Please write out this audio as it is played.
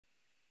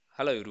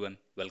Hello everyone,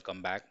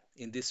 welcome back.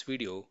 In this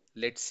video,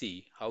 let's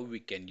see how we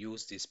can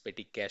use this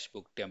petty cash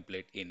book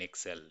template in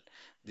Excel.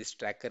 This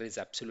tracker is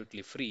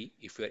absolutely free.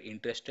 If you are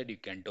interested, you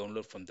can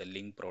download from the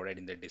link provided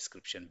in the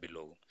description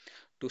below.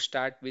 To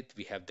start with,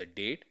 we have the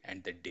date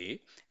and the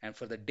day. And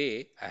for the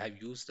day, I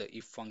have used the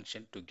if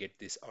function to get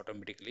this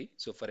automatically.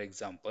 So for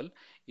example,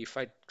 if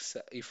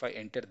I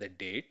enter the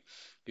date,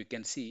 you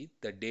can see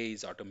the day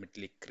is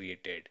automatically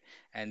created.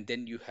 And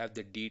then you have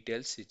the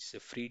details. It's a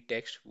free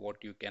text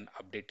what you can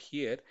update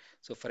here.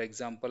 So for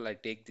example, I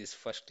take this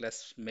first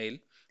class mail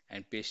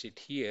and paste it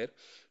here,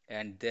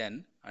 and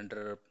then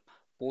under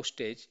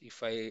postage,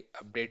 if I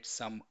update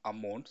some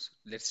amounts,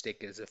 let's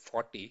take it as a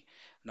 40.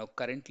 Now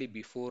currently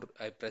before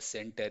I press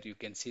enter, you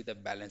can see the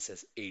balance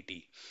as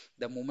 80.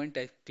 The moment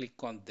I click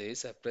on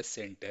this, I press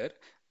enter,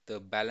 the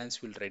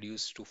balance will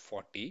reduce to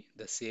 40.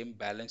 The same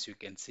balance you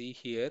can see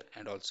here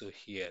and also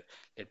here.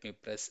 Let me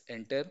press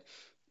enter.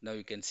 Now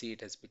you can see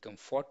it has become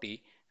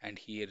 40, and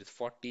here is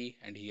 40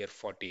 and here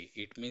 40.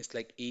 It means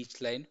like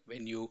each line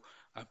when you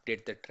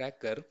update the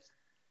tracker,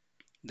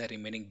 the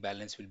remaining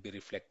balance will be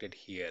reflected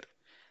here.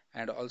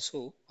 And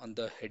also on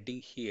the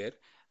heading here,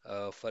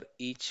 for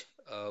each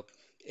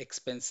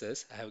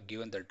expenses, I have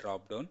given the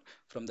drop down.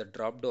 From the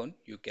drop down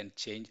you can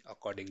change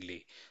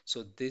accordingly.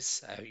 So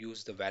this I have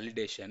used the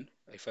validation.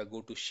 If I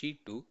go to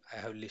sheet 2,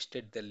 I have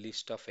listed the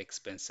list of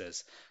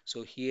expenses.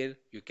 So here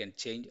you can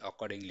change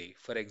accordingly.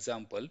 For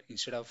example,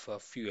 instead of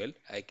fuel,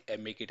 I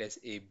make it as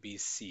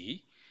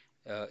ABC,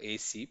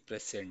 AC,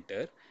 press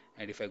enter.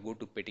 And if I go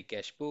to petty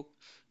cash book,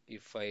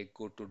 if I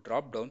go to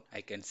drop down,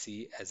 I can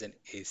see as an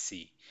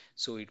AC.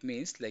 So it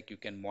means like you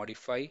can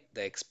modify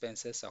the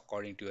expenses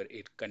according to your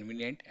it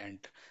convenient and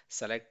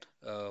select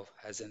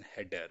as an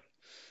header.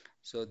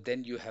 So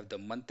then you have the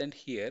month end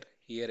here.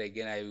 Here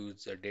again I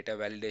use the data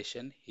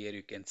validation. Here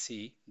you can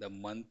see the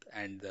month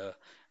and the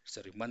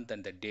month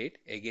and the date.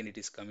 Again it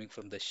is coming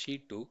from the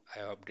sheet 2. I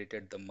have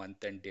updated the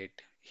month and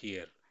date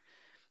here.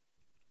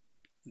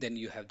 Then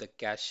you have the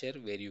cashier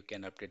where you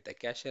can update the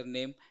cashier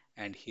name,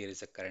 and here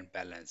is the current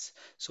balance.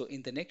 So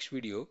in the next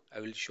video,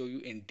 I will show you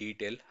in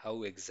detail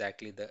how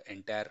exactly the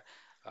entire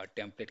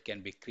template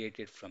can be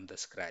created from the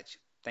scratch.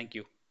 Thank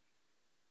you.